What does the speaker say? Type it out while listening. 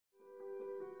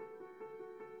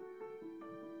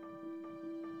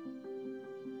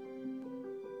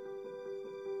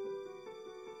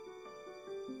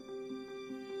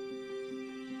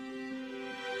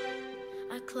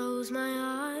close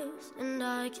my eyes and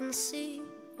I can see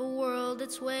a world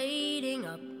that's waiting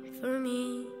up for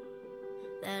me,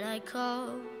 that I call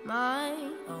my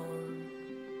own.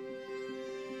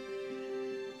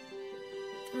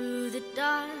 Through the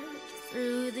dark,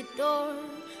 through the door,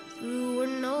 through where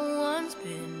no one's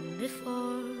been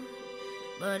before,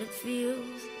 but it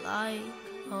feels like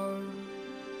home.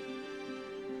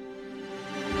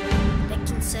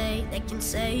 They can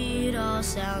say it all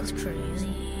sounds crazy.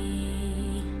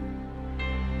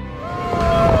 They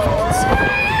can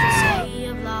say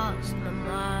I've lost my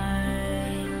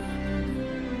mind.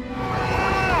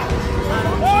 I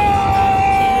don't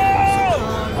care, so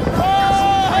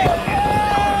call me.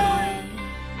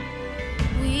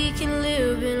 We can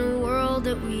live in a world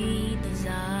that we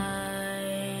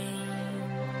design.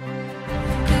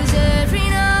 'Cause every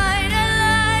night I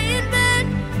lie in bed,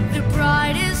 the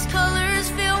brightest colors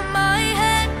fill my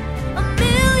head. A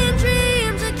million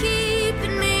dreams are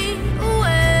keeping me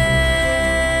awake.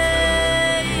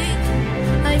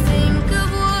 I think of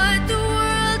what the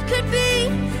world could be,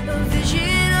 a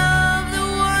vision of the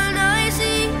one I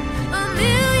see. A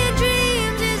million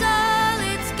dreams is all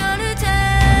it's gonna take.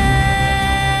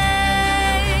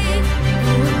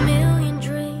 Oh, a million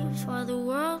dreams for the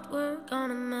world we're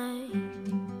gonna make.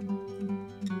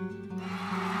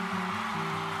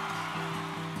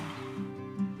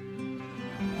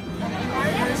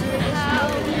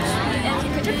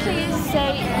 Could you please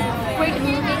say, great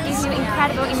movie gives you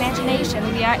incredible imagination.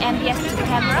 We are envious to the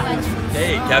camera.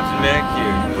 Hey, Captain America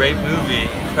here. Great movie,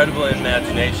 incredible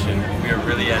imagination. We are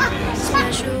really envious.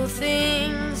 Special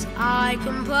things I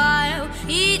compile,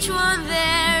 each one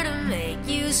there to make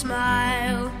you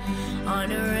smile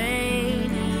on a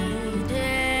rainy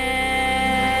day.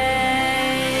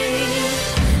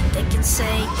 They can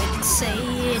say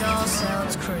it all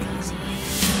sounds crazy.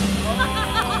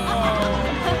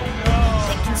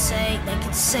 They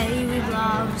can say we've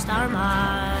lost our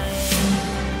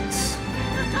minds.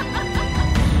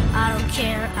 I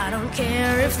don't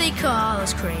care if they call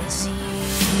us crazy.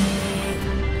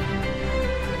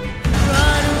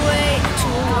 Run away to a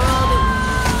world that we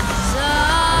design.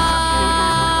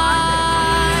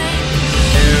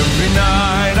 Every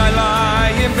night I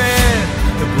lie in bed,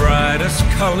 the brightest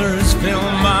colors fill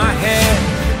my head.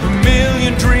 A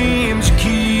million dreams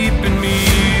keeping me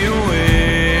awake.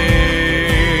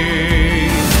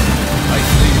 I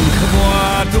think of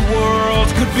what the world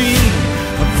could be,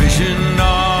 a vision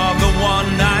of the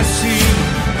one I see.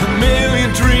 A million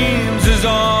dreams is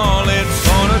all it's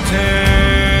gonna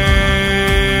take.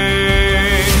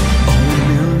 Oh, a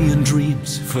million dreams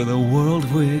for the world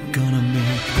we're gonna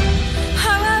make.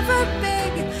 However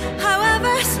big,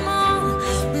 however small,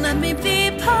 let me be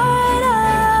part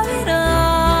of it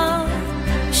all.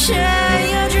 Share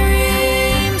your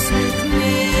dreams with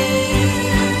me.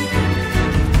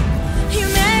 You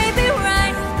may be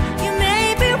right, you may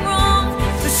be wrong,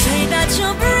 but say that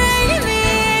you'll bring me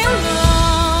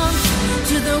along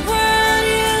to the world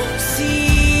you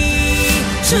see,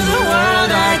 to the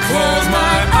world I close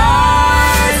my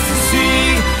eyes to see.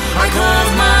 I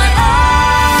close my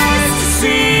eyes to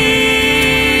see.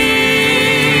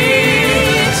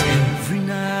 Every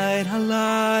night I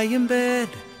lie in bed,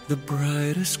 the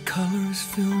brightest colors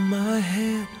fill my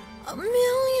head. A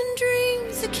million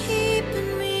dreams are keeping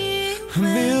me A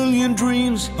million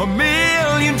dreams, a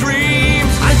million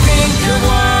dreams. I think of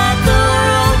what the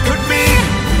world could be,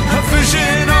 a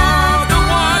vision of the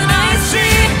one I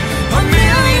see. A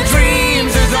million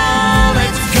dreams is all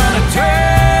it's gonna take.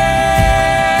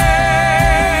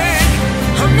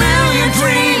 A million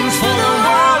dreams for the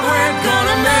world we're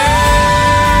gonna make.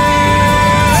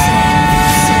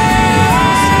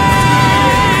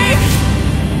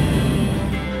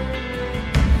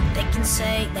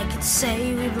 They can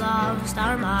say we've lost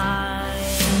our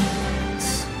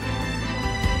minds.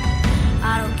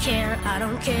 I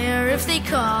don't care if they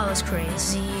call us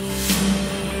crazy.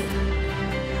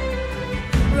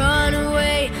 Run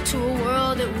away to a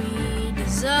world that we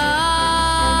design.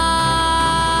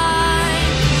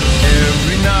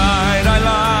 Every night I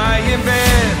lie in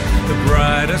bed, the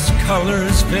brightest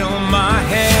colors fill my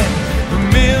head. A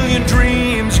million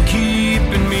dreams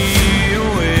keeping me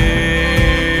awake.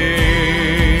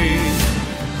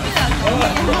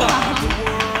 The world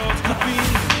could be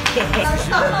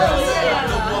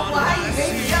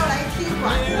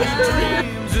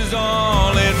dreams is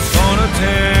all it's gonna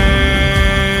take.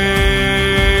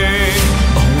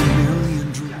 Oh, a million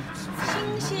dreams.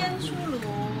 新鲜出炉，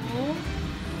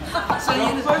声音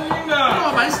的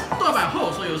剁板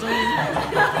后，所以有声音。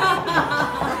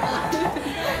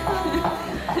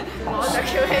我的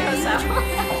Q A 又少，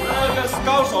那个高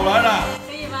手来了，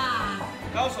可以吧？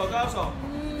高高手高手，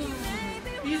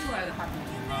逼出来的 happy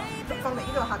啊，放哪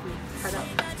一个 happy 拍的？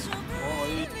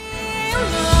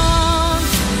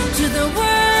 To the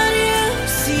world you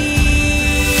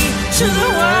see, to the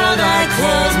world I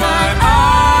close my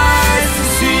eyes to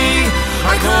see,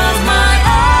 I close my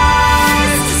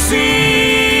eyes to see.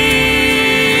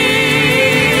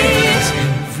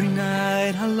 Every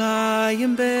night I lie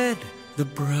in bed, the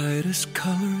brightest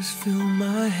colors fill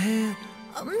my head.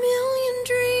 A million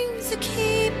dreams are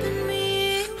keeping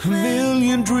me A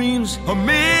million dreams, a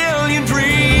million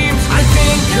dreams. I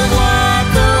think of what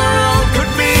the world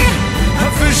could be, a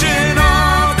vision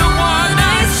of the one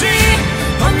I see.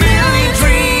 A million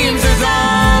dreams is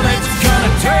all it's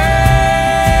gonna take.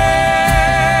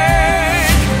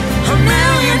 A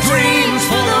million dreams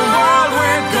for the world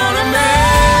we're gonna make.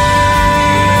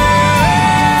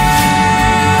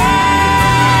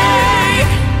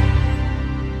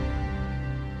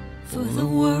 for the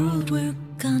world we're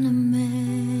gonna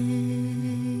make.